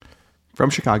From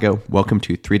Chicago, welcome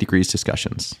to 3 Degrees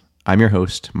Discussions. I'm your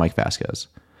host, Mike Vasquez.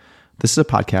 This is a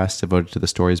podcast devoted to the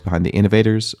stories behind the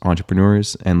innovators,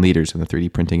 entrepreneurs, and leaders in the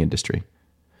 3D printing industry.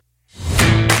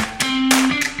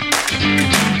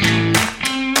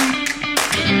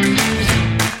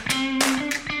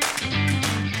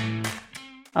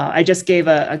 I just gave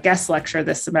a guest lecture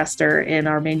this semester in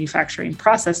our manufacturing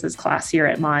processes class here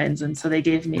at Mines. And so they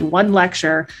gave me one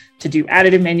lecture to do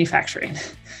additive manufacturing.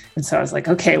 And so I was like,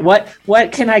 okay,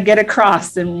 what can I get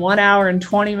across in 1 hour and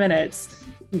 20 minutes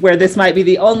where this might be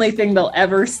the only thing they'll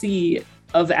ever see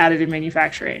of additive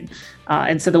manufacturing?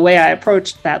 And so the way I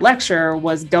approached that lecture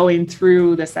was going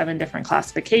through the 7 different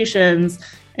classifications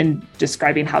and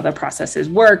describing how the processes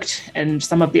worked and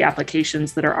some of the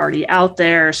applications that are already out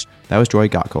there. That was Joy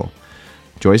Gotkel.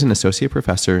 Joy is an associate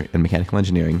professor in mechanical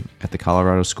engineering at the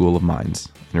Colorado School of Mines,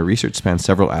 and her research spans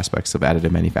several aspects of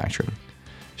additive manufacturing.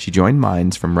 She joined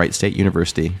Mines from Wright State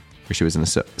University, where she was an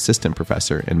assistant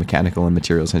professor in mechanical and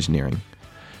materials engineering.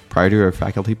 Prior to her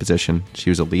faculty position, she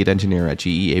was a lead engineer at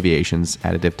GE Aviation's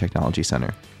Additive Technology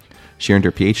Center. She earned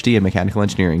her PhD in mechanical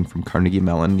engineering from Carnegie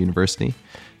Mellon University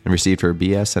and received her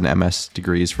BS and MS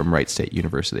degrees from Wright State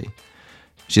University.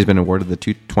 She has been awarded the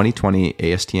 2020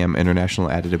 ASTM International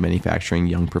Additive Manufacturing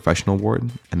Young Professional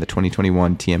Award and the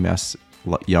 2021 TMS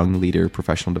Young Leader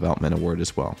Professional Development Award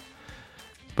as well.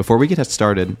 Before we get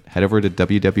started, head over to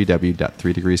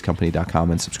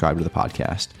www.3degreescompany.com and subscribe to the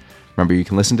podcast. Remember, you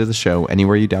can listen to the show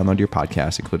anywhere you download your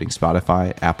podcast, including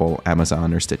Spotify, Apple,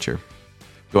 Amazon, or Stitcher.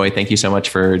 Joy, thank you so much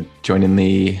for joining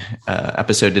the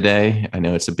episode today. I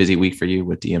know it's a busy week for you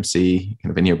with DMC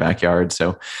kind of in your backyard,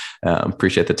 so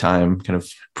appreciate the time kind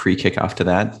of pre-kickoff to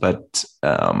that. But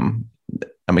I'm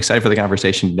excited for the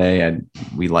conversation today.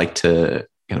 We like to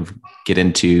kind of get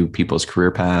into people's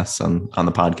career paths on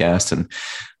the podcast. And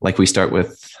like we start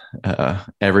with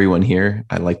everyone here,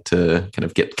 I like to kind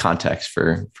of get context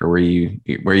for where you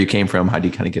came from. How do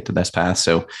you kind of get to this path?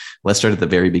 So let's start at the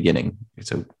very beginning.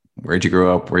 So where'd you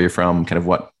grow up? Where you're from? Kind of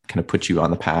what kind of put you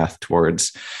on the path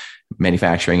towards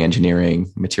manufacturing,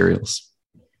 engineering, materials?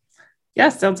 Yeah,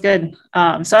 sounds good.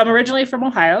 So I'm originally from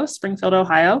Ohio, Springfield,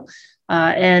 Ohio.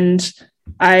 And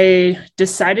I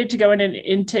decided to go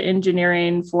into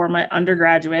engineering for my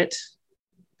undergraduate,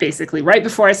 basically right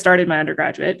before I started my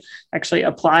undergraduate. Actually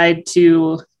applied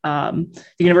to the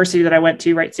university that I went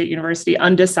to, Wright State University,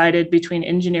 undecided between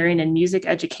engineering and music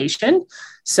education.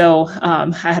 So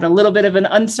I had a little bit of an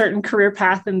uncertain career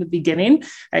path in the beginning.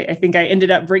 I think I ended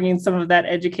up bringing some of that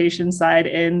education side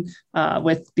in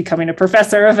with becoming a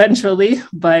professor eventually,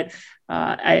 but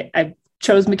I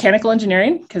chose mechanical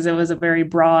engineering because it was a very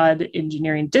broad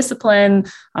engineering discipline.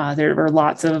 There were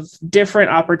lots of different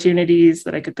opportunities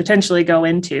that I could potentially go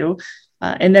into.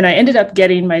 And then I ended up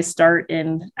getting my start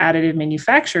in additive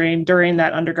manufacturing during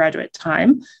that undergraduate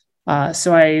time.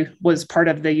 So I was part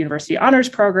of the university honors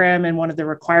program, and one of the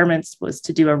requirements was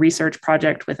to do a research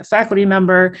project with a faculty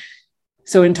member.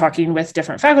 So in talking with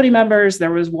different faculty members,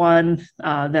 there was one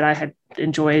that I had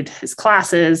enjoyed his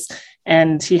classes,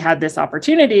 and he had this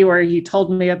opportunity where he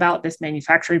told me about this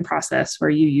manufacturing process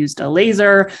where you used a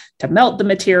laser to melt the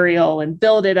material and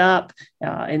build it up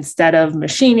instead of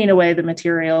machining away the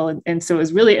material. And so it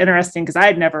was really interesting because I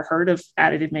had never heard of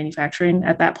additive manufacturing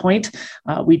at that point.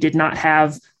 We did not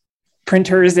have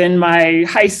printers in my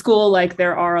high school like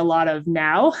there are a lot of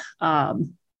now.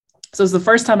 So it was the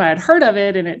first time I had heard of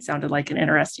it, and it sounded like an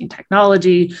interesting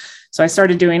technology. So I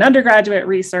started doing undergraduate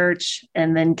research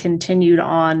and then continued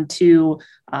on to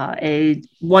a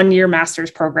 1-year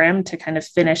master's program to kind of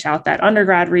finish out that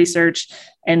undergrad research.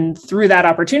 And through that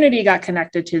opportunity, got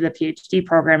connected to the PhD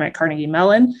program at Carnegie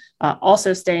Mellon,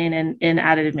 also staying in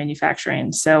additive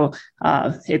manufacturing. So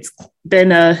it's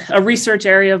been a research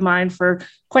area of mine for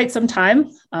quite some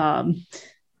time.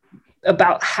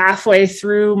 About halfway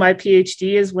through my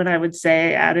PhD is when I would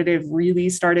say additive really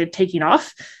started taking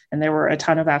off, and there were a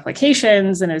ton of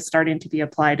applications and it was starting to be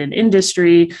applied in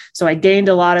industry. So I gained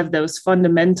a lot of those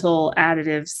fundamental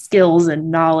additive skills and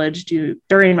knowledge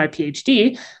during my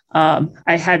PhD.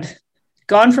 I had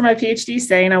gone for my PhD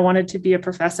saying I wanted to be a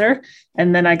professor.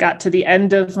 And then I got to the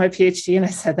end of my PhD and I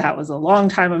said, that was a long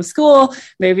time of school.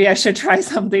 Maybe I should try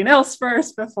something else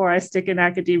first before I stick in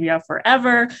academia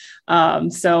forever.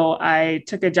 So I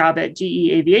took a job at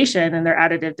GE Aviation and their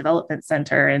additive development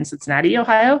center in Cincinnati,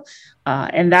 Ohio.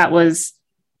 And that was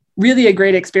really a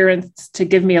great experience to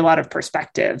give me a lot of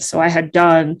perspective. So I had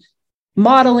done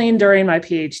modeling during my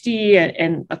PhD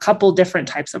and a couple different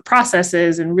types of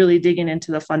processes and really digging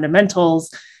into the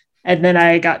fundamentals. And then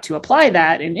I got to apply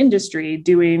that in industry,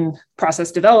 doing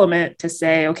process development to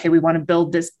say, okay, we want to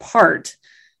build this part.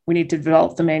 We need to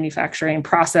develop the manufacturing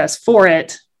process for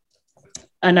it.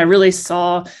 And I really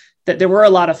saw that there were a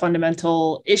lot of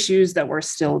fundamental issues that were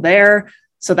still there.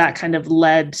 So that kind of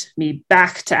led me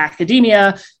back to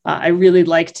academia. I really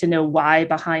like to know why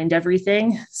behind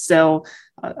everything. So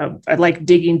I like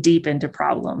digging deep into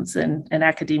problems, and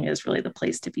academia is really the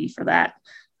place to be for that.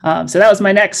 So that was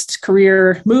my next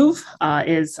career move,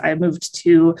 is I moved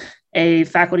to a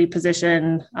faculty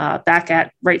position back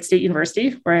at Wright State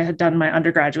University, where I had done my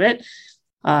undergraduate.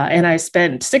 And I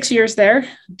spent 6 years there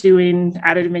doing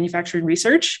additive manufacturing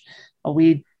research.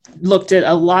 We looked at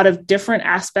a lot of different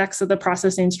aspects of the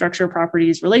processing structure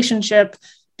properties relationship,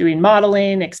 doing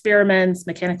modeling, experiments,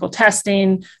 mechanical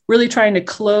testing, really trying to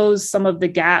close some of the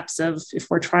gaps of, if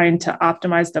we're trying to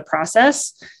optimize the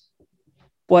process,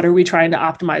 what are we trying to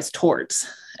optimize towards,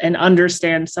 and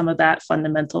understand some of that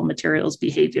fundamental materials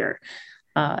behavior.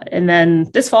 And then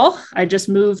this fall, I just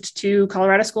moved to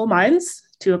Colorado School of Mines,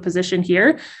 to a position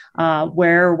here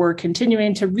where we're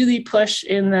continuing to really push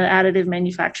in the additive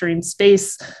manufacturing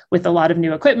space with a lot of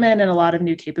new equipment and a lot of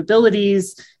new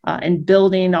capabilities, and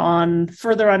building on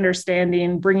further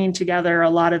understanding, bringing together a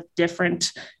lot of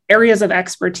different areas of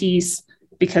expertise,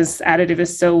 because additive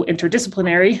is so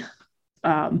interdisciplinary,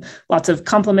 lots of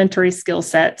complementary skill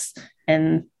sets,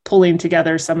 and pulling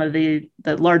together some of the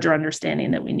larger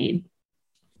understanding that we need.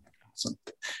 Awesome.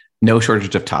 No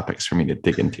shortage of topics for me to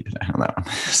dig into on that one.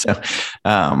 So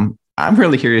I'm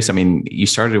really curious. I mean, you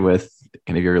started with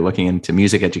kind of, you're looking into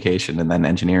music education and then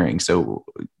engineering. So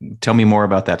tell me more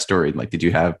about that story. Like, did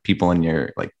you have people in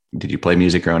your, like, did you play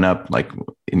music growing up? Like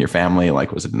in your family,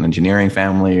 like, was it an engineering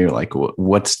family, or like, what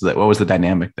was the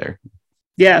dynamic there?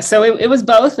 Yeah, so it was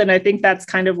both. And I think that's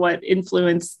kind of what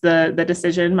influenced the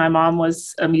decision. My mom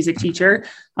was a music teacher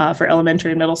for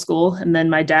elementary and middle school. And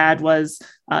then my dad was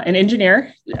an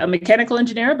engineer, a mechanical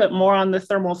engineer, but more on the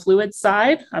thermal fluid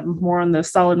side. I'm more on the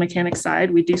solid mechanics side.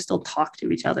 We do still talk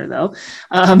to each other, though.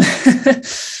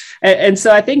 And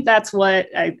so I think that's what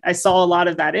I saw, a lot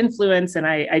of that influence. And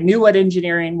I knew what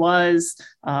engineering was,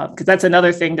 because that's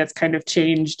another thing that's kind of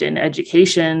changed in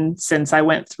education since I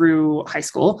went through high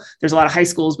school. There's a lot of high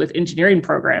schools with engineering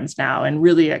programs now, and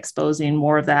really exposing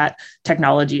more of that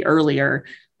technology earlier.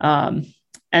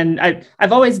 And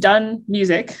I've always done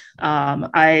music.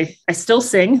 I still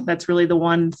sing. That's really the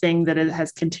one thing that it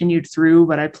has continued through.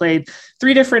 But I played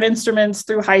 3 different instruments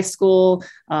through high school,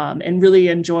 and really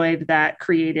enjoyed that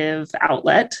creative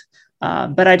outlet.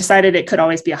 But I decided it could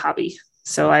always be a hobby.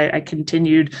 So I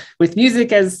continued with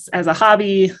music as a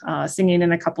hobby, singing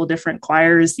in a couple different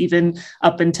choirs, even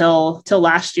up until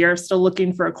last year. Still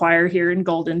looking for a choir here in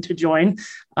Golden to join.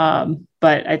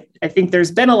 But I think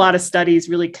there's been a lot of studies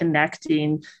really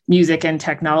connecting music and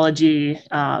technology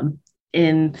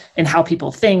in how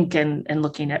people think, and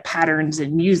looking at patterns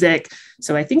in music.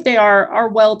 So I think they are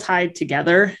well tied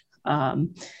together.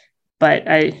 But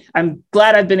I'm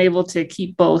glad I've been able to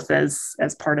keep both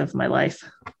as part of my life.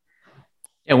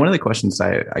 Yeah, one of the questions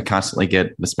I constantly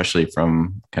get, especially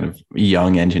from kind of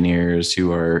young engineers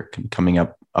who are coming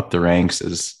up the ranks,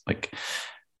 is like,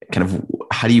 kind of,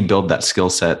 how do you build that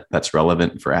skill set that's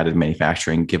relevant for additive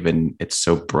manufacturing, given it's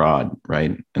so broad,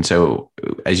 right? And so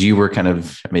as you were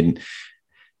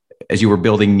as you were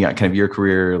building kind of your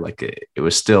career, like, it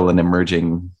was still an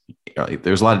emerging,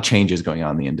 there's a lot of changes going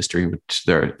on in the industry, which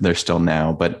there's still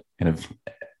now, but kind of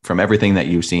from everything that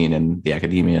you've seen in the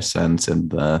academia sense and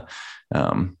the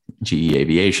GE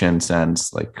Aviation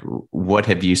sense, like, what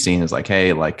have you seen as like,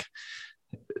 hey, like,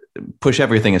 push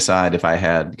everything aside, if I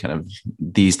had kind of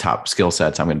these top skill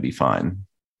sets, I'm going to be fine?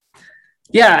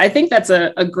 Yeah, I think that's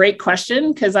a great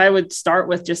question, because I would start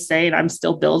with just saying I'm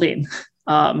still building.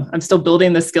 I'm still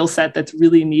building the skill set that's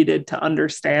really needed to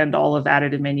understand all of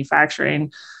additive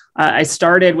manufacturing. I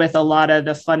started with a lot of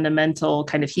the fundamental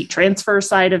kind of heat transfer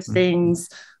side of things,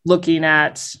 looking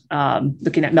at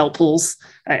melt pools.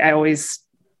 I always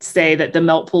say that the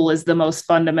melt pool is the most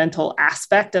fundamental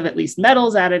aspect of at least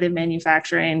metals additive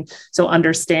manufacturing. So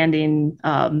understanding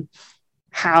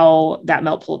how that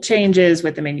melt pool changes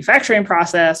with the manufacturing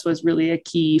process was really a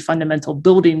key fundamental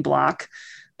building block.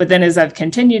 But then as I've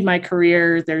continued my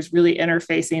career, there's really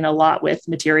interfacing a lot with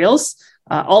materials.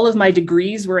 All of my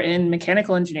degrees were in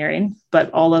mechanical engineering, but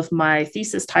all of my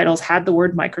thesis titles had the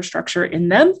word microstructure in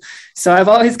them. So I've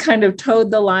always kind of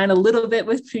towed the line a little bit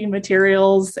between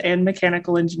materials and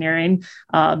mechanical engineering.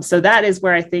 So that is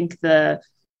where I think the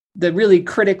really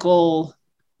critical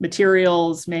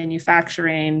materials,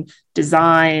 manufacturing,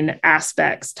 design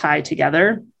aspects tie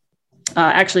together.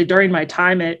 Actually, during my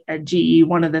time at GE,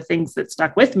 one of the things that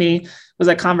stuck with me was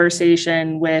a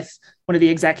conversation with one of the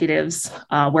executives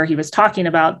where he was talking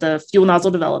about the fuel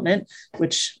nozzle development,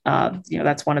 which,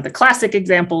 that's one of the classic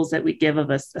examples that we give of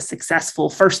a successful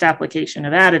first application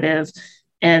of additive.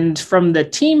 And from the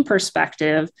team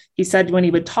perspective, he said when he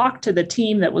would talk to the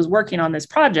team that was working on this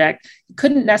project, he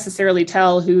couldn't necessarily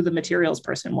tell who the materials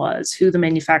person was, who the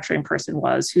manufacturing person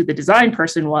was, who the design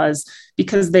person was,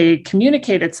 because they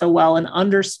communicated so well and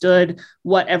understood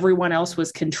what everyone else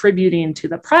was contributing to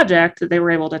the project that they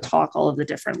were able to talk all of the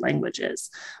different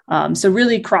languages. So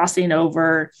really crossing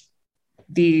over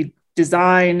the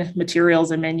design, materials,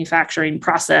 and manufacturing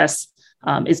process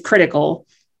is critical.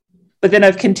 But then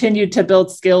I've continued to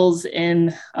build skills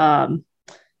in,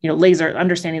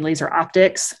 understanding laser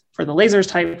optics for the lasers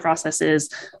type processes.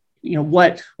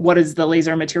 What is the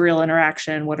laser material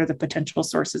interaction? What are the potential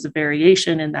sources of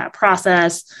variation in that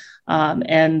process?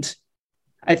 And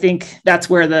I think that's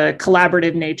where the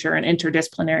collaborative nature and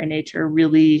interdisciplinary nature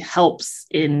really helps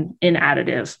in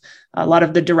additive. A lot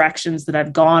of the directions that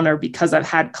I've gone are because I've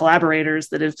had collaborators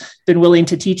that have been willing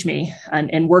to teach me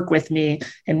and work with me.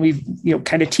 And we've,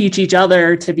 kind of teach each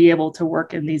other to be able to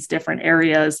work in these different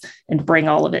areas and bring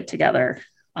all of it together.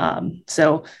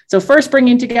 So first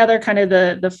bringing together kind of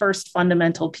the first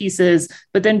fundamental pieces,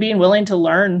 but then being willing to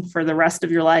learn for the rest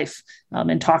of your life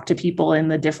and talk to people in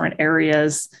the different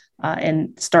areas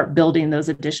and start building those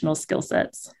additional skill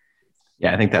sets.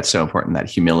 Yeah, I think that's so important, that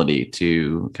humility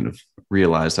to kind of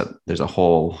realize that there's a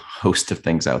whole host of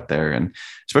things out there, and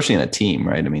especially in a team,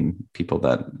 right? I mean,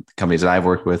 companies that I've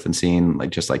worked with and seen,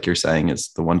 just like you're saying, is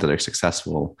the ones that are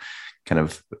successful kind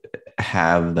of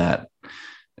have that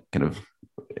kind of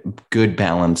good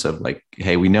balance of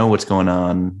hey, we know what's going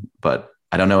on, but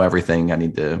I don't know everything. I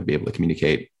need to be able to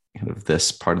communicate kind of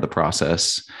this part of the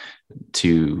process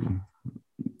to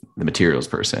the materials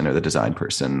person or the design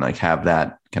person, have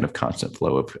that kind of constant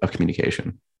flow of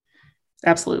communication.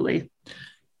 Absolutely.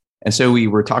 And so we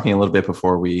were talking a little bit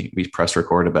before we press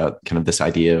record about kind of this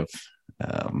idea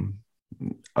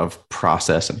of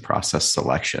process and process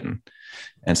selection.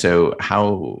 And so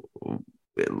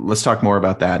let's talk more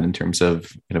about that in terms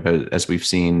of, as we've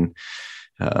seen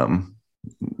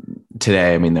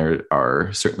today. I mean, there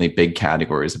are certainly big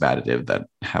categories of additive that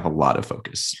have a lot of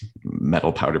focus.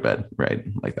 Metal powder bed, right?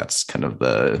 That's kind of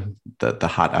the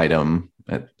hot item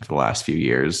for the last few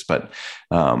years, but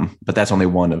that's only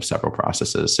one of several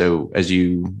processes. So as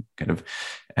you kind of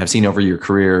have seen over your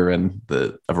career and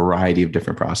a variety of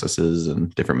different processes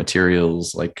and different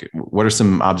materials, what are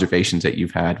some observations that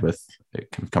you've had with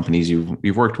kind of companies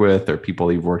you've worked with or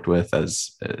people you've worked with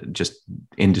as just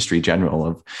industry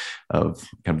general of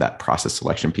kind of that process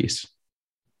selection piece?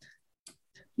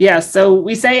 Yeah, so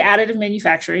we say additive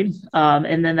manufacturing,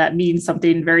 and then that means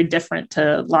something very different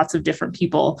to lots of different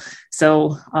people.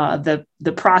 So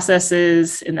the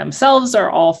processes in themselves are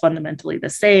all fundamentally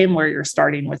the same, where you're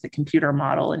starting with a computer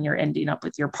model and you're ending up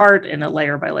with your part in a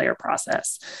layer by layer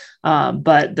process.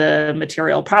 But the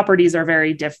material properties are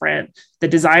very different. The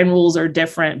design rules are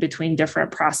different between different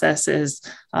processes.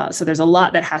 So there's a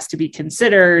lot that has to be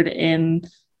considered in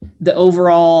the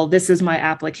overall, this is my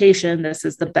application, this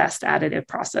is the best additive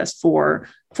process for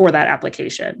that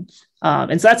application.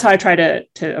 And so that's how I try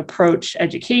to approach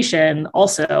education.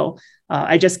 Also,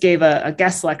 I just gave a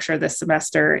guest lecture this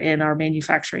semester in our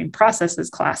manufacturing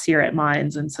processes class here at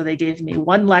Mines. And so they gave me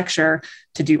one lecture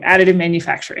to do additive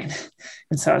manufacturing.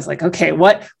 And so I was like, okay,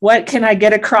 what can I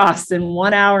get across in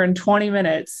 1 hour and 20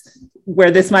 minutes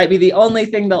where this might be the only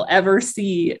thing they'll ever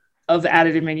see of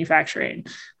additive manufacturing.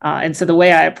 And so the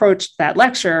way I approached that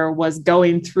lecture was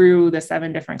going through the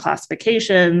 7 different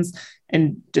classifications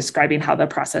and describing how the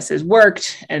processes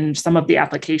worked and some of the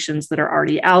applications that are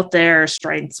already out there,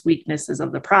 strengths, weaknesses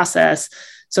of the process,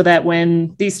 so that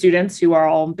when these students who are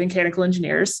all mechanical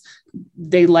engineers,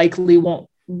 they likely won't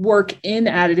work in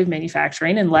additive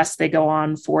manufacturing unless they go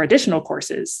on for additional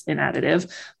courses in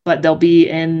additive, but they'll be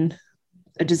in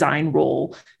a design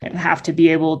role and have to be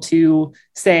able to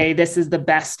say, this is the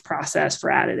best process for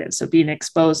additive. So being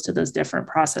exposed to those different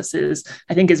processes,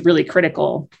 I think, is really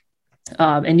critical.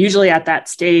 And usually at that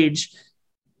stage,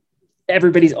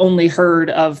 everybody's only heard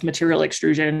of material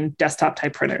extrusion, desktop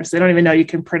type printers. They don't even know you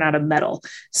can print out of metal.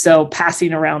 So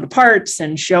passing around parts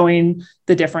and showing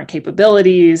the different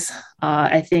capabilities,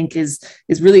 I think is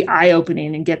really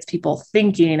eye-opening and gets people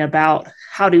thinking about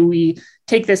how do we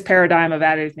take this paradigm of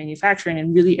additive manufacturing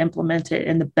and really implement it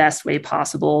in the best way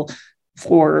possible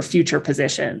for future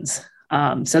positions.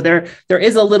 So there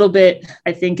is a little bit,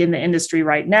 I think, in the industry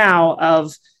right now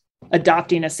of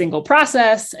adopting a single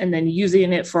process and then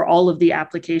using it for all of the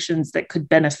applications that could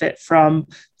benefit from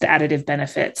the additive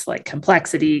benefits like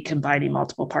complexity, combining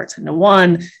multiple parts into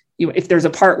one. If there's a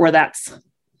part where that's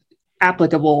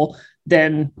applicable,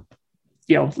 then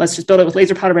let's just build it with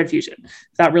laser powder bed fusion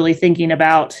without really thinking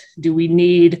about, do we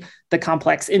need the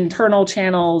complex internal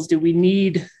channels? Do we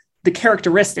need the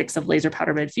characteristics of laser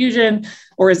powder bed fusion?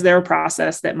 Or is there a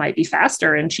process that might be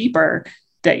faster and cheaper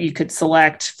that you could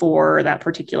select for that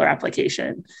particular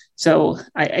application? So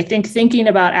I think thinking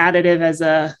about additive as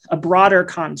a broader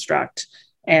construct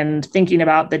and thinking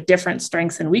about the different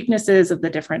strengths and weaknesses of the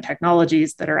different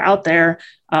technologies that are out there.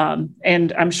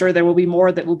 And I'm sure there will be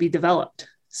more that will be developed.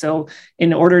 So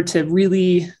in order to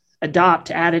really adopt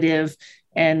additive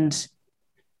and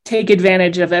take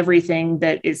advantage of everything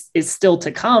that is still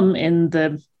to come in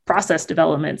the process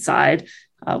development side,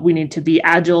 we need to be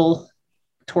agile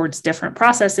towards different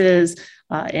processes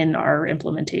in our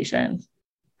implementation.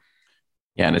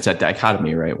 Yeah, and it's that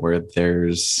dichotomy, right, where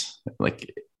there's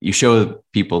like, you show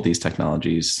people these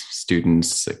technologies,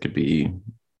 students, it could be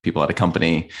people at a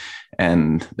company,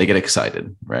 and they get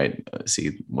excited, right?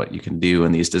 See what you can do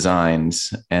in these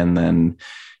designs. And then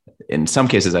in some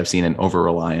cases, I've seen an over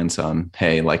reliance on,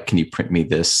 hey, like, can you print me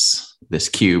this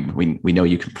cube? We know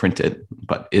you can print it,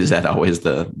 but is that always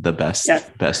the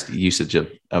best usage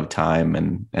of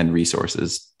time and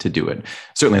resources to do it?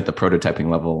 Certainly at the prototyping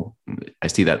level, I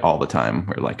see that all the time.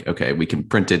 We're like, okay, we can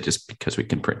print it just because we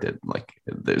can print it. Like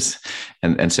there's,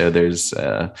 and so there's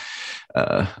a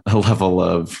level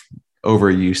of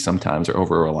overuse sometimes, or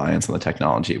over reliance on the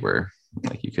technology, where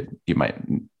like you might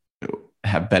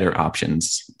have better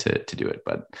options to do it.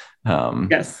 But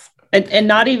yes. And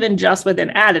not even just with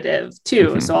an additive too.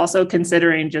 Mm-hmm. So also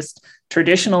considering just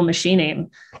traditional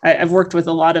machining. I've worked with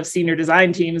a lot of senior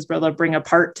design teams where they'll bring a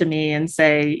part to me and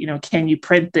say, can you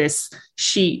print this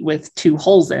sheet with 2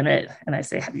 holes in it? And I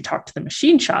say, have you talked to the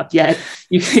machine shop yet?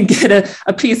 You can get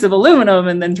a piece of aluminum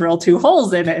and then drill 2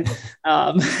 holes in it.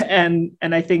 And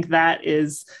I think that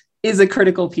is a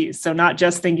critical piece. So not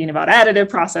just thinking about additive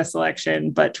process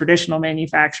selection, but traditional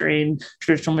manufacturing,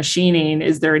 traditional machining.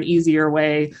 Is there an easier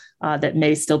way that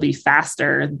may still be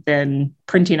faster than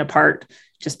printing a part,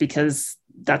 just because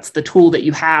that's the tool that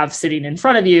you have sitting in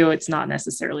front of you? It's not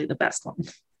necessarily the best one.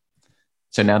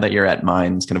 So now that you're at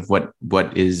Mines, kind of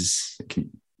what is, can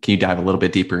you dive a little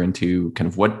bit deeper into kind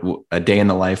of what a day in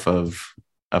the life of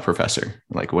a professor,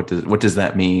 like what does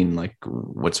that mean? Like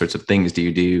what sorts of things do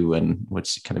you do, and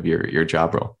what's kind of your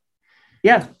job role?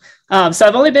 Yeah. So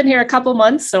I've only been here a couple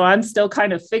months, so I'm still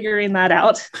kind of figuring that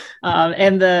out.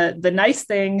 And the nice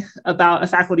thing about a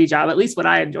faculty job, at least what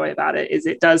I enjoy about it, is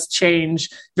it does change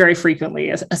very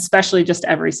frequently, especially just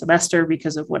every semester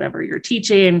because of whatever you're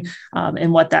teaching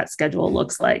and what that schedule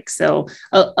looks like. So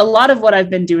a lot of what I've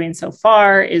been doing so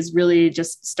far is really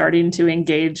just starting to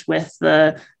engage with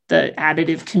the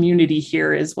additive community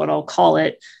here, is what I'll call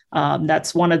it.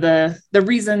 That's one of the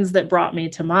reasons that brought me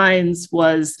to Mines,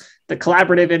 was the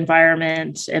collaborative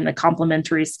environment and the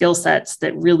complementary skill sets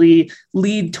that really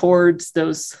lead towards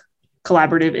those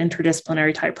collaborative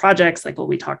interdisciplinary type projects, like what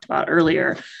we talked about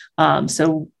earlier.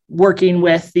 So working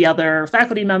with the other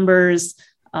faculty members,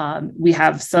 we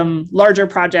have some larger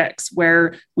projects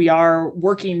where we are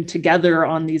working together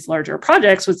on these larger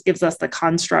projects, which gives us the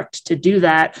construct to do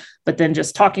that. But then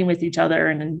just talking with each other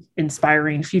and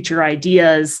inspiring future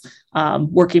ideas,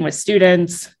 working with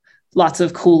students, lots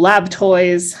of cool lab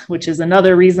toys, which is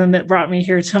another reason that brought me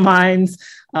here to Mines.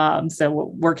 So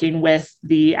working with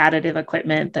the additive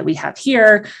equipment that we have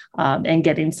here and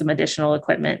getting some additional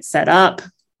equipment set up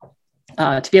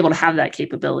to be able to have that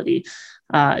capability.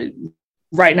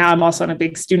 Right now, I'm also on a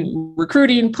big student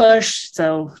recruiting push.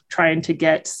 So trying to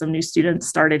get some new students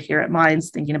started here at Mines,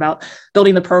 thinking about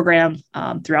building the program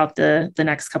throughout the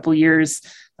next couple of years.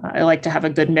 I like to have a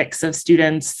good mix of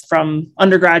students from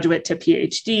undergraduate to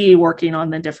PhD working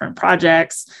on the different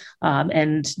projects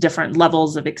and different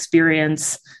levels of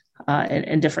experience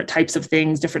and different types of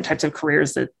things, different types of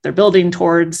careers that they're building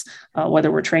towards,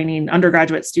 whether we're training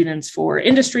undergraduate students for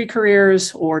industry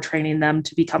careers or training them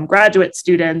to become graduate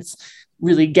students,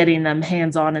 really getting them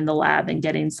hands-on in the lab and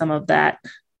getting some of that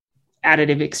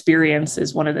additive experience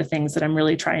is one of the things that I'm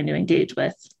really trying to engage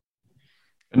with.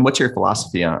 And what's your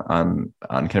philosophy on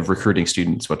kind of recruiting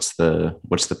students? What's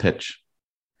the pitch?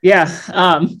 Yeah,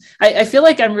 I feel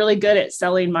like I'm really good at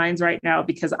selling Mines right now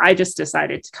because I just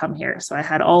decided to come here. So I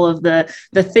had all of the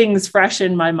things fresh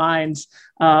in my mind,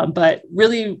 but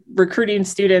really recruiting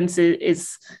students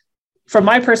is, from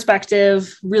my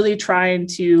perspective, really trying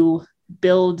to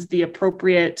build the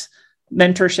appropriate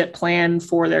mentorship plan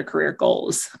for their career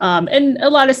goals. And a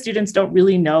lot of students don't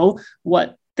really know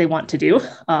what they want to do.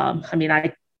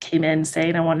 I came in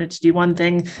saying I wanted to do one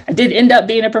thing. I did end up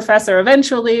being a professor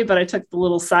eventually, but I took the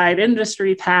little side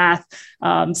industry path.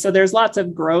 So there's lots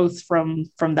of growth from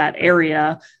that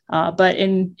area. But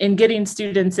in getting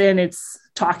students in, it's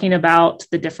talking about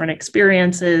the different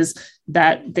experiences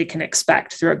that they can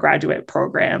expect through a graduate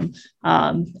program.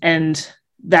 And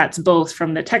that's both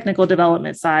from the technical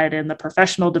development side and the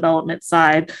professional development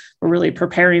side. We're really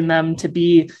preparing them to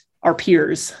be our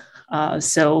peers.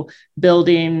 So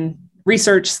building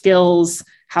research skills,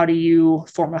 how do you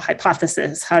form a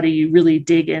hypothesis? How do you really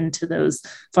dig into those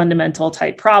fundamental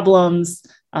type problems?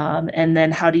 And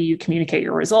then how do you communicate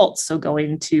your results? So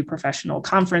going to professional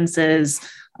conferences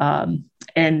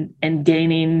and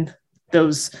gaining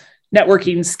those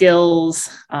networking skills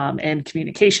and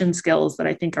communication skills that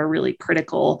I think are really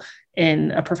critical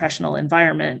in a professional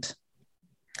environment.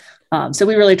 So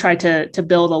we really try to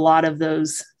build a lot of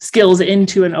those skills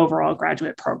into an overall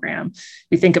graduate program.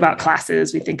 We think about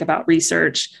classes, we think about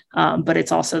research, but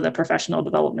it's also the professional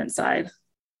development side.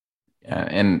 Yeah,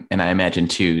 and I imagine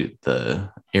too,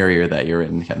 the area that you're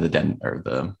in, kind of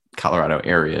the Colorado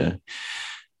area,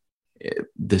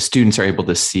 the students are able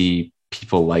to see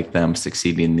people like them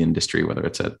succeeding in the industry, whether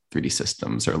it's at 3D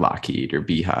Systems or Lockheed or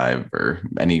Beehive or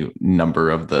any number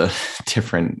of the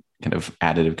different kind of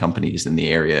additive companies in the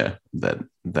area that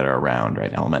are around,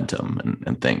 right? Elementum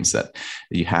and things, that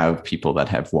you have people that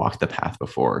have walked the path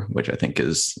before, which I think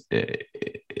is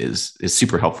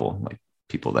super helpful. Like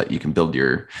people that you can build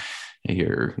your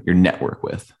network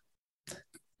with.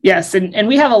 Yes, and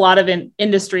we have a lot of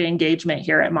industry engagement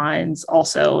here at Minds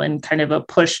also, and kind of a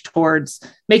push towards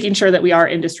making sure that we are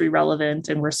industry relevant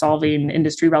and we're solving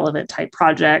industry relevant type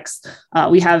projects.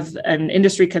 We have an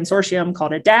industry consortium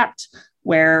called ADAPT,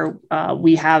 where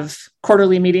we have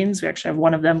quarterly meetings. We actually have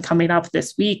one of them coming up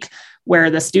this week,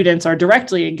 where the students are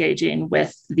directly engaging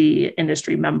with the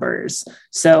industry members.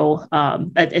 So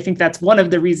I think that's one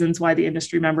of the reasons why the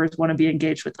industry members want to be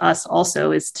engaged with us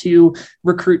also, is to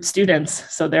recruit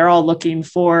students. So they're all looking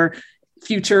for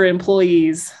future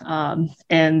employees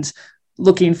and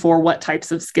looking for what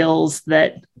types of skills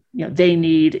that they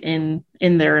need in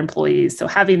their employees. So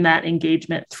having that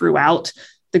engagement throughout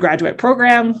the graduate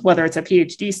program, whether it's a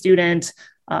PhD student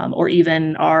or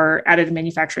even our additive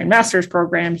manufacturing master's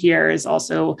program here, is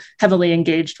also heavily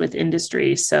engaged with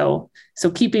industry. So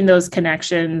keeping those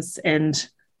connections and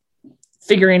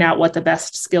figuring out what the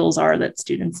best skills are that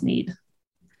students need.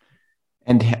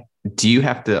 And do you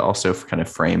have to also kind of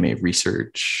frame a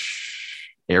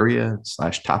research area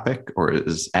 / topic, or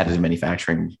is additive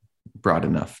manufacturing broad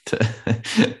enough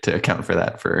to account for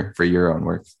that for your own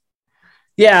work?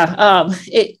 Yeah,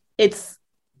 it's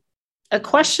a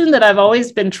question that I've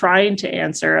always been trying to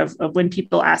answer of when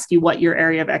people ask you what your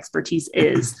area of expertise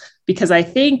is, because I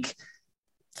think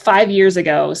 5 years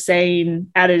ago,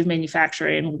 saying additive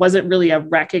manufacturing wasn't really a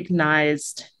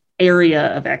recognized area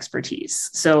of expertise.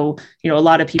 So, a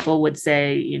lot of people would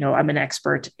say, I'm an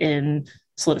expert in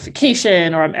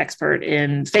solidification, or I'm expert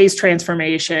in phase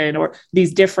transformation, or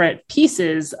these different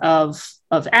pieces of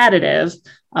additive.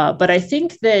 But I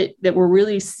think that we're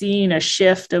really seeing a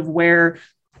shift of where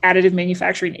additive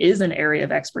manufacturing is an area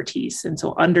of expertise. And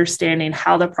so understanding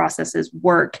how the processes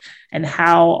work and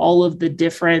how all of the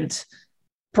different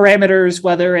parameters,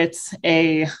 whether it's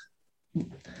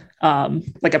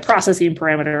like a processing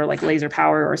parameter like laser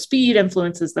power or speed,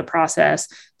 influences the process,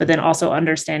 but then also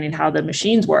understanding how the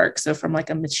machines work. So from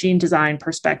like a machine design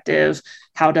perspective,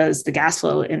 how does the gas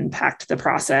flow impact the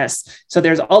process? So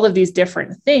there's all of these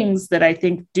different things that I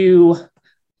think do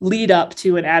lead up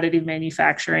to an additive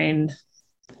manufacturing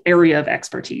area of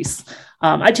expertise.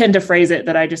 I tend to phrase it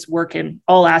that I just work in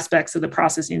all aspects of the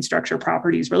processing structure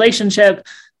properties relationship,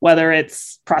 whether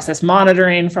it's process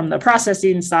monitoring from the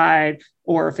processing side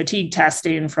or fatigue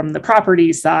testing from the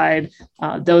properties side.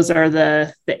 Those are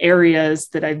the areas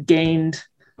that I've gained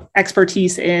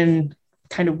expertise in,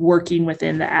 kind of working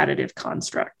within the additive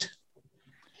construct.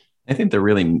 I think the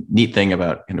really neat thing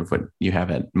about kind of what you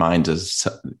have at Minds is,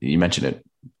 you mentioned it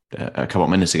a couple of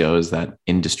minutes ago, is that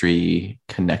industry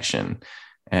connection.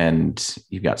 And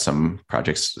you've got some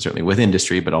projects certainly with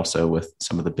industry, but also with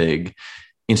some of the big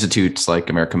institutes like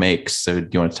America Makes. So do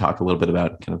you want to talk a little bit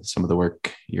about kind of some of the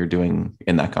work you're doing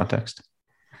in that context?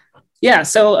 Yeah,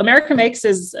 so America Makes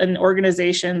is an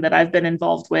organization that I've been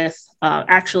involved with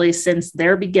actually since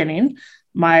their beginning.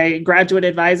 My graduate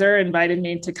advisor invited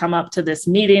me to come up to this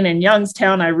meeting in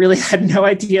Youngstown. I really had no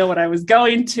idea what I was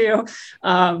going to,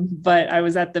 but I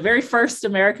was at the very first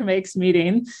America Makes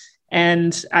meeting,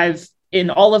 and I've in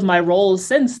all of my roles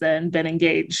since then, been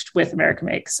engaged with America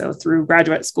Makes. So through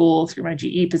graduate school, through my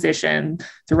GE position,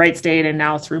 through Wright State, and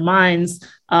now through Mines.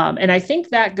 And I think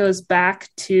that goes back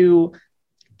to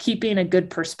keeping a good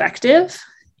perspective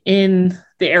in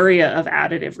the area of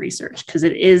additive research, because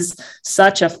it is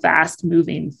such a fast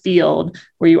moving field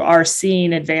where you are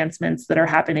seeing advancements that are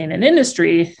happening in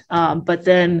industry, but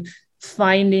then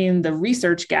finding the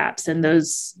research gaps and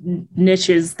those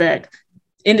niches that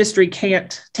industry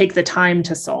can't take the time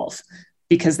to solve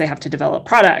because they have to develop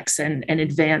products and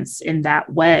advance in that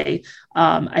way.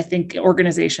 I think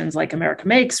organizations like America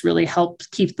Makes really help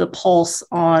keep the pulse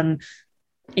on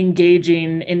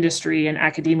engaging industry and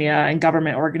academia and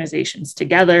government organizations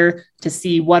together to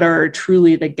see what are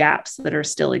truly the gaps that are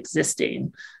still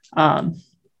existing.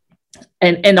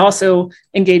 And also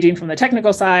engaging from the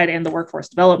technical side and the workforce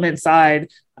development side,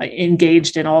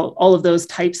 engaged in all of those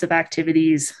types of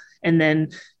activities, and then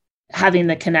having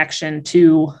the connection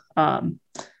to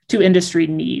industry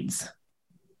needs.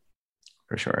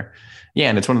 For sure. Yeah.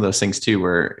 And it's one of those things too,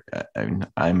 where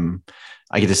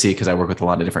I get to see it because I work with a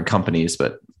lot of different companies,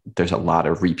 but there's a lot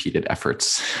of repeated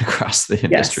efforts across the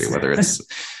industry, yes. Whether it's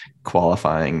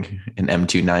qualifying an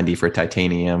M290 for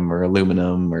titanium or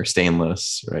aluminum or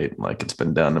stainless, right? Like it's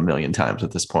been done a million times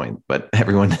at this point, but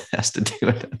everyone has to do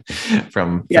it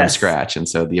from scratch. And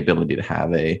so the ability to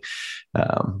have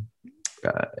an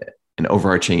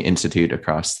overarching institute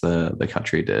across the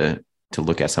country to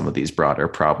look at some of these broader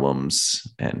problems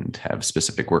and have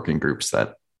specific working groups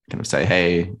that kind of say,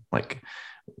 hey, like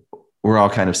we're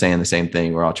all kind of saying the same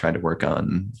thing. We're all trying to work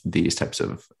on these types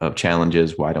of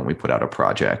challenges. Why don't we put out a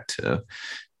project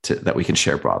that we can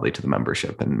share broadly to the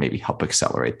membership and maybe help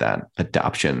accelerate that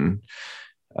adoption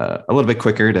a little bit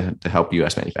quicker to help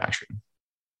U.S. manufacturing?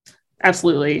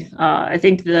 Absolutely. I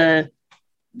think the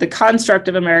construct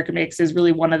of America Makes is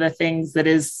really one of the things that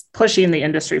is pushing the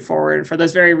industry forward for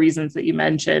those very reasons that you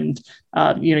mentioned.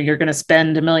 You're going to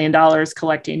spend $1 million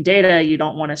collecting data. You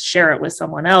don't want to share it with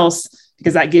someone else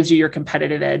because that gives you your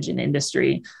competitive edge in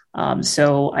industry.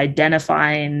 So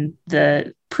identifying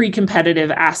the pre-competitive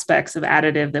aspects of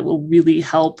additive that will really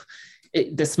help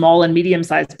the small and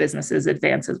medium-sized businesses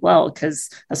advance as well, because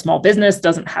a small business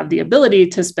doesn't have the ability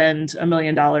to spend $1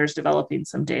 million developing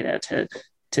some data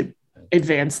to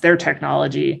advance their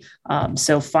technology.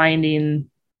 So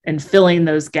finding and filling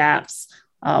those gaps.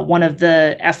 One of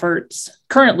the efforts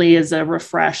currently is a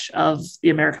refresh of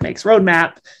the America Makes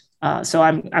roadmap. So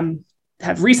I'm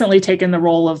have recently taken the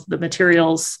role of the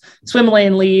materials swim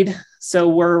lane lead. So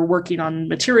we're working on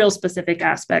material specific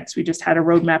aspects. We just had a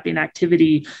road mapping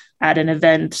activity at an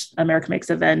event, America Makes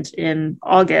event in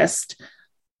August,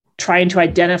 trying to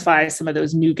identify some of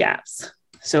those new gaps.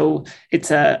 So it's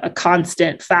a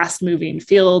constant, fast-moving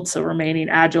field. So remaining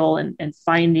agile and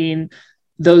finding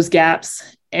those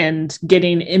gaps and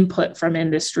getting input from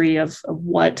industry of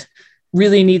what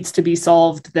really needs to be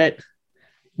solved that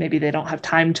maybe they don't have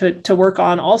time to work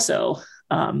on also.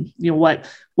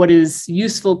 What is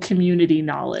useful community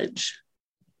knowledge?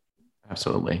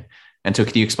 Absolutely. And so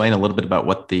could you explain a little bit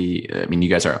about you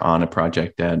guys are on a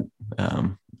project at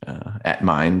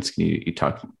Mines. Can you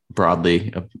talk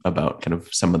broadly about kind of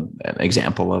an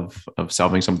example of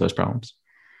solving some of those problems?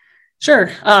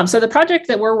 Sure. So the project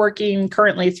that we're working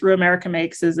currently through America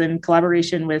Makes is in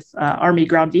collaboration with Army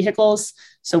Ground Vehicles.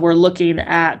 So we're looking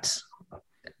at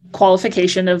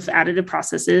qualification of additive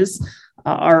processes.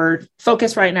 Our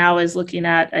focus right now is looking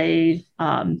at a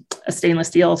stainless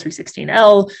steel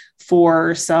 316L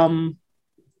for some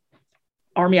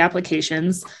Army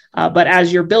applications. But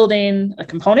as you're building a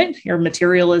component, your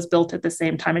material is built at the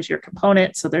same time as your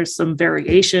component. So there's some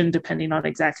variation depending on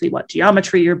exactly what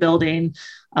geometry you're building.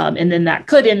 And then that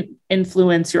could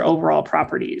influence your overall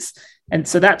properties. And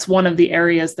so that's one of the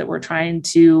areas that we're trying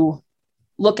to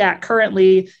look at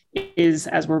currently is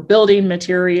as we're building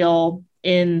material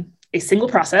in a single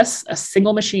process, a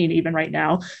single machine, even right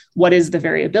now, what is the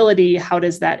variability? How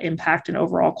does that impact an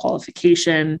overall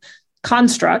qualification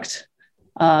construct?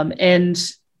 And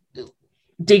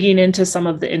digging into some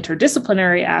of the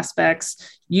interdisciplinary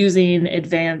aspects, using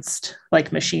advanced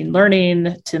like machine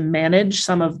learning to manage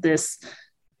some of this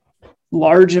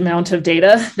large amount of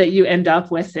data that you end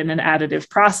up with in an additive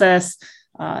process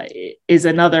is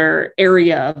another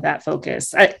area of that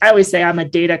focus. I always say I'm a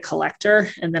data collector,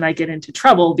 and then I get into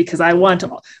trouble because I want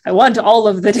all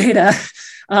of the data,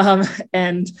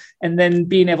 and then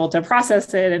being able to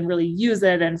process it and really use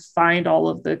it and find all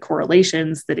of the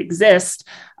correlations that exist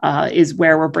is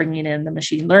where we're bringing in the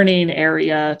machine learning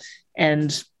area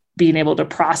and being able to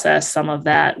process some of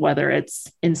that, whether it's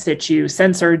in situ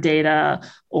sensor data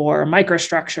or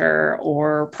microstructure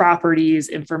or properties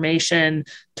information,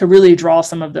 to really draw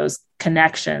some of those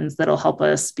connections that'll help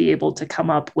us be able to come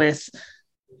up with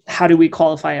how do we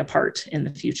qualify a part in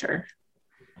the future.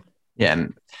 Yeah,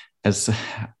 and as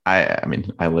I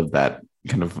mean, I live that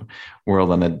kind of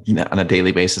world on a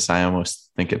daily basis. I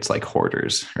almost think it's like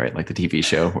Hoarders, right? Like the TV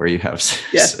show where you have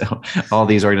all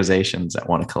these organizations that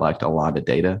want to collect a lot of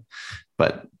data,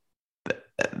 but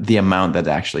the amount that's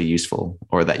actually useful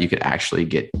or that you could actually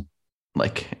get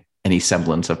like any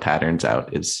semblance of patterns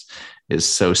out is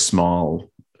so small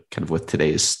kind of with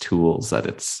today's tools that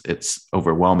it's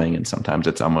overwhelming. And sometimes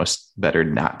it's almost better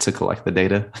not to collect the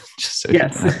data. Just so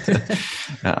yes. You don't have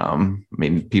to, I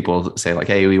mean, people say like,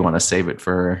 hey, we want to save it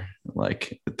for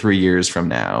like 3 years from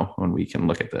now when we can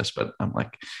look at this. But I'm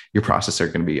like, your processor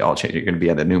going to be all changed. You're going to be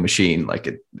at a new machine.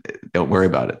 Like don't worry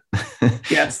about it.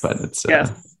 Yes. But it's,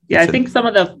 yes. Yeah, I think some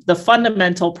of the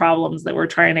fundamental problems that we're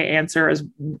trying to answer is,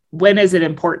 when is it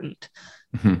important?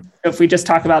 Mm-hmm. If we just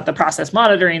talk about the process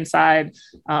monitoring side,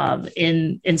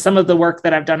 in some of the work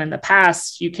that I've done in the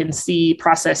past, you can see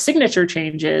process signature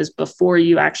changes before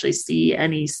you actually see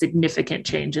any significant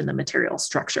change in the material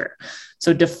structure.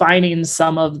 So defining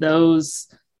some of those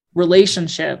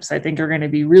relationships, I think, are going to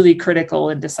be really critical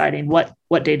in deciding what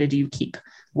data do you keep,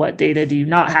 what data do you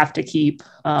not have to keep,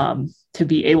 to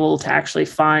be able to actually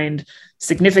find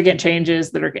significant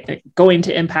changes that are going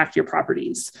to impact your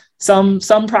properties. Some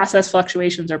process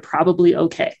fluctuations are probably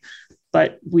okay,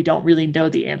 but we don't really know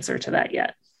the answer to that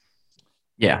yet.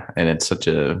 Yeah, and it's such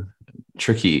a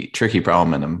tricky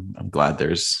problem, and I'm glad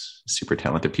there's super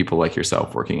talented people like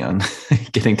yourself working on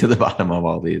getting to the bottom of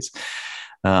all these.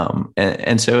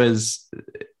 And so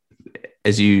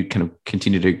as you kind of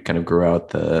continue to kind of grow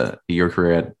out your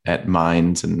career at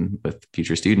Minds and with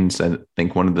future students, I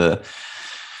think one of the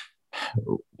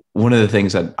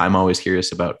things that I'm always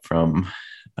curious about from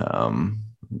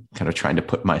kind of trying to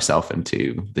put myself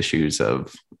into the shoes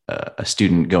of a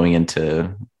student going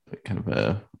into kind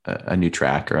of a new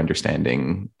track or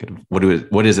understanding kind of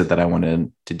what is it that I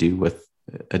wanted to do with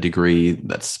a degree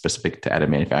that's specific to additive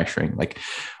manufacturing. Like,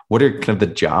 what are kind of the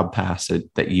job paths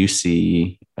that you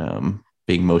see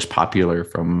being most popular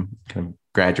from kind of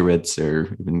graduates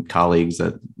or even colleagues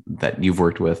that you've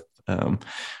worked with over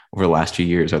the last few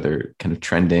years? Are there kind of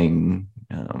trending,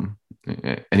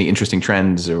 any interesting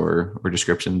trends or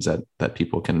descriptions that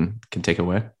people can take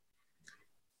away?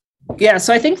 Yeah,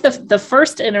 so I think the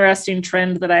first interesting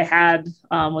trend that I had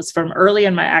was from early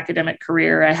in my academic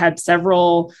career. I had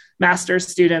several master's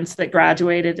students that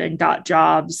graduated and got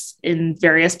jobs in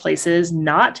various places,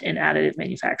 not in additive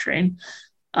manufacturing.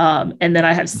 And then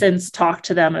I have since talked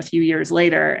to them a few years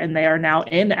later, and they are now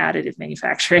in additive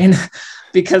manufacturing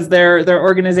because their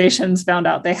organizations found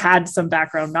out they had some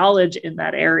background knowledge in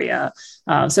that area.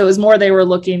 So it was more they were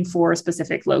looking for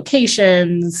specific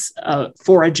locations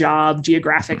for a job,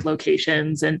 geographic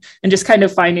locations, and just kind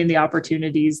of finding the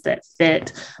opportunities that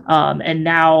fit. And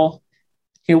now,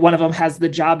 one of them has the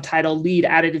job title lead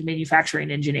additive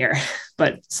manufacturing engineer,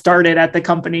 but started at the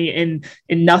company in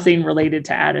nothing related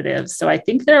to additives. So I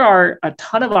think there are a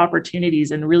ton of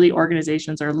opportunities, and really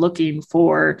organizations are looking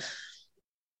for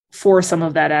some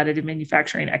of that additive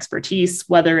manufacturing expertise,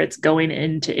 whether it's going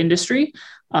into industry,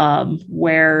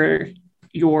 where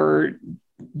you're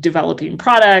developing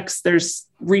products. There's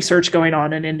research going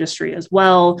on in industry as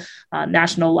well.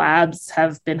 National labs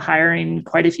have been hiring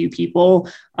quite a few people,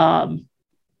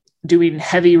 doing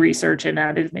heavy research in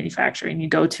additive manufacturing. You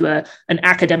go to an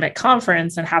academic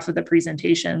conference and half of the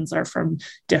presentations are from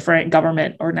different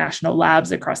government or national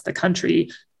labs across the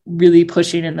country, really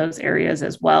pushing in those areas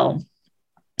as well.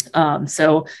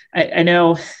 So I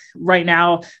know right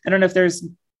now, I don't know if there's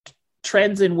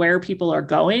trends in where people are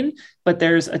going, but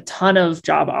there's a ton of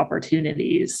job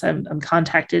opportunities. I'm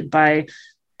contacted by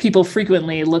people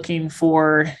frequently looking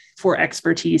for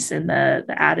expertise in the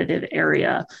additive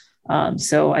area.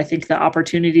 So I think the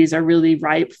opportunities are really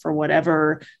ripe for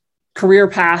whatever career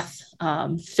path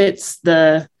fits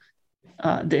the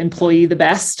employee the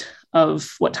best,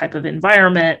 of what type of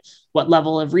environment, what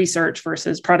level of research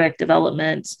versus product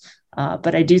development.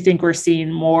 But I do think we're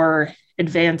seeing more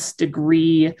advanced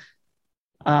degree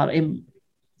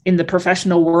in the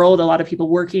professional world. A lot of people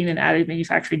working in additive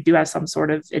manufacturing do have some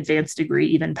sort of advanced degree,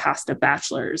 even past a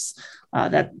bachelor's.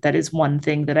 That is one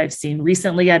thing that I've seen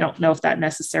recently. I don't know if that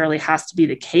necessarily has to be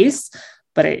the case,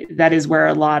 but that is where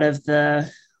a lot of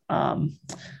the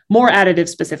more additive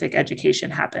specific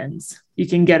education happens. You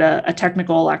can get a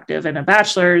technical elective and a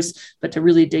bachelor's, but to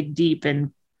really dig deep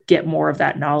and get more of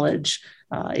that knowledge,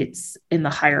 it's in the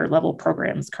higher level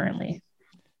programs currently.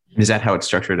 Is that how it's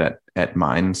structured at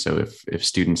Mine? So if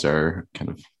students are kind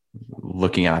of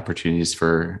looking at opportunities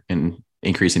for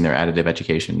increasing their additive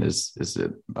education, is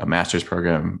it a master's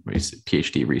program, is it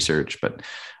PhD research, but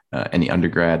any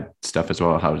undergrad stuff as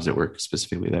well? How does it work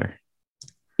specifically there?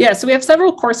 Yeah, so we have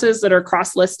several courses that are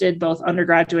cross-listed, both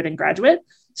undergraduate and graduate.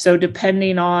 So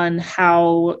depending on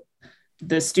how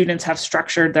the students have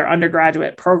structured their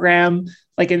undergraduate program,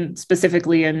 like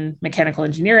specifically in mechanical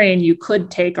engineering, you could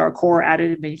take our core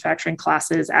additive manufacturing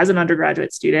classes as an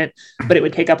undergraduate student, but it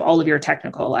would take up all of your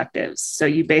technical electives. So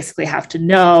you basically have to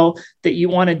know that you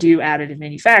want to do additive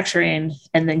manufacturing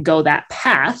and then go that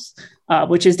path,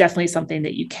 which is definitely something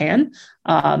that you can.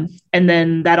 And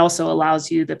then that also allows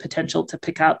you the potential to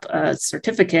pick up a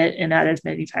certificate in additive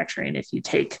manufacturing if you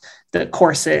take the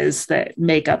courses that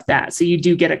make up that. So you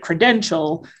do get a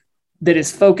credential that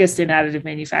is focused in additive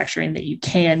manufacturing that you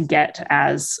can get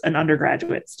as an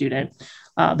undergraduate student.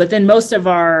 But then most of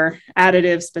our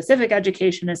additive specific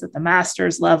education is at the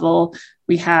master's level.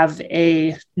 We have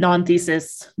a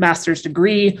non-thesis master's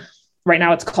degree. Right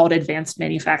now it's called advanced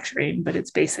manufacturing, but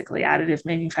it's basically additive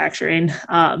manufacturing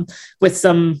with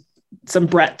some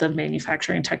breadth of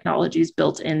manufacturing technologies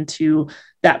built into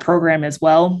that program as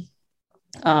well.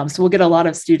 So we'll get a lot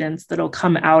of students that'll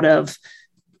come out of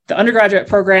the undergraduate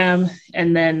program,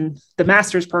 and then the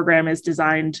master's program is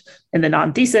designed in the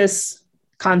non-thesis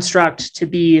construct to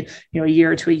be, a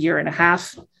year to a year and a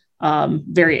half,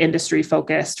 very industry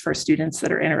focused for students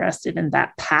that are interested in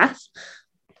that path.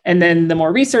 And then the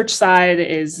more research side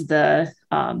is the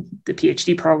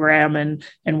PhD program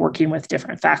and working with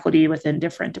different faculty within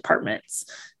different departments.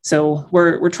 So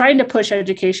we're trying to push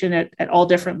education at all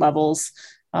different levels.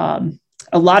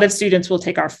 A lot of students will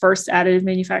take our first additive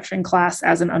manufacturing class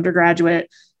as an undergraduate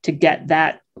to get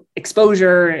that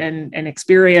exposure and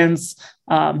experience.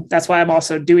 That's why I'm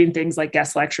also doing things like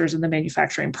guest lectures in the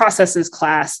manufacturing processes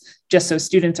class, just so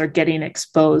students are getting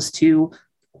exposed to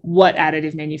what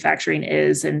additive manufacturing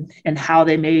is and how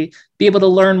they may be able to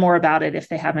learn more about it if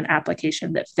they have an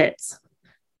application that fits.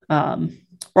 We're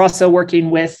also working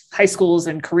with high schools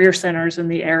and career centers in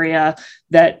the area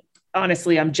that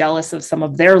honestly, I'm jealous of some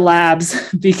of their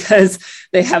labs because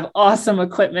they have awesome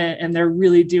equipment and they're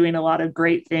really doing a lot of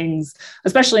great things,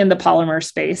 especially in the polymer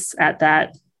space at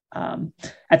that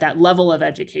level of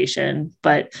education.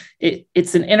 But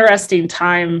it's an interesting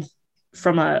time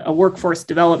from a workforce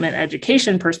development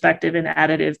education perspective in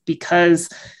additive, because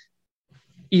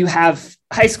you have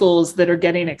high schools that are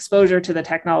getting exposure to the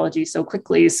technology so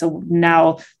quickly. So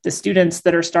now the students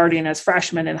that are starting as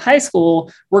freshmen in high school,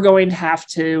 we're going to have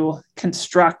to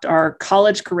construct our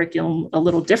college curriculum a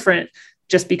little different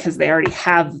just because they already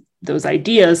have those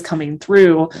ideas coming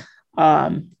through.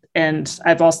 And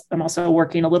I'm also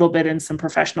working a little bit in some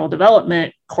professional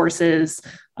development courses,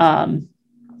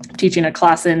 teaching a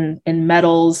class in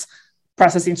metals,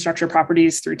 processing structure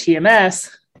properties through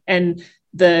TMS. And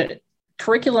the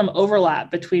curriculum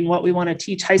overlap between what we want to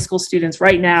teach high school students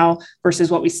right now versus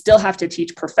what we still have to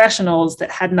teach professionals that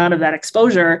had none of that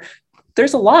exposure,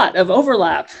 there's a lot of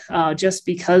overlap just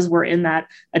because we're in that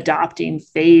adopting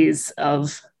phase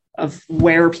of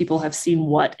where people have seen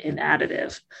what in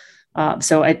additive.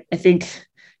 So I think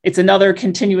it's another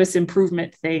continuous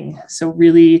improvement thing. So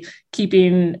really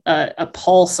keeping a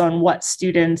pulse on what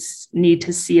students need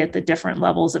to see at the different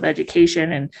levels of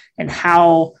education and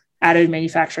how additive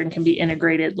manufacturing can be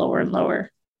integrated lower and lower.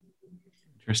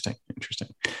 Interesting.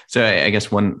 So I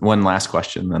guess one last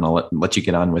question, then I'll let you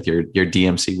get on with your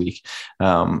DMC week.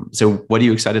 So what are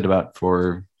you excited about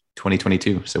for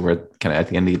 2022? So we're kind of at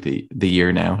the end of the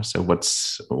year now. So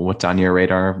what's on your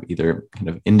radar, either kind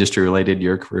of industry related,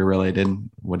 your career related?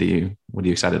 What are you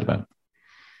excited about?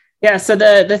 Yeah, so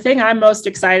the thing I'm most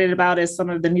excited about is some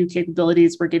of the new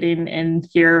capabilities we're getting in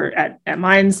here at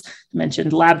Mines. I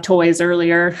mentioned lab toys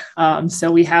earlier.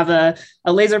 So we have a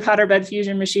laser powder bed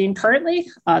fusion machine currently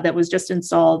that was just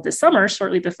installed this summer,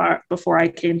 shortly before I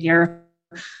came here.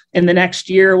 In the next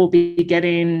year, we'll be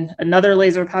getting another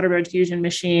laser powder bed fusion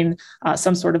machine,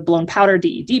 some sort of blown powder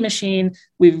DED machine.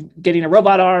 We're getting a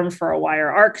robot arm for a wire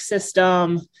arc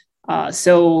system.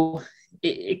 So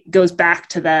it goes back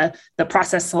to the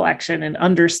process selection and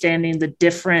understanding the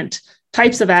different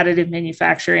types of additive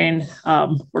manufacturing.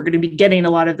 We're going to be getting a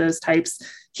lot of those types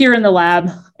here in the lab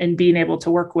and being able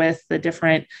to work with the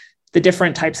different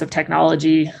types of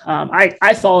technology.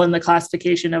 I fall in the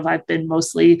classification of I've been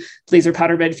mostly laser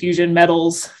powder bed fusion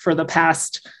metals for the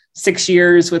past 6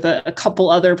 years with a couple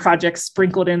other projects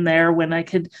sprinkled in there when I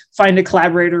could find a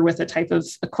collaborator with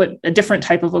a different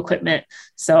type of equipment.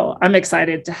 So I'm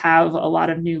excited to have a lot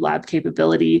of new lab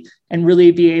capability and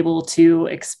really be able to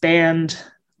expand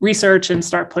research and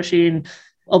start pushing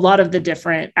a lot of the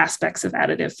different aspects of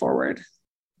additive forward.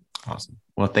 Awesome.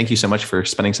 Well, thank you so much for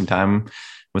spending some time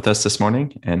with us this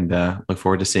morning, and look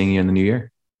forward to seeing you in the new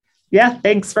year. Yeah,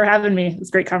 thanks for having me. It was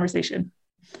a great conversation.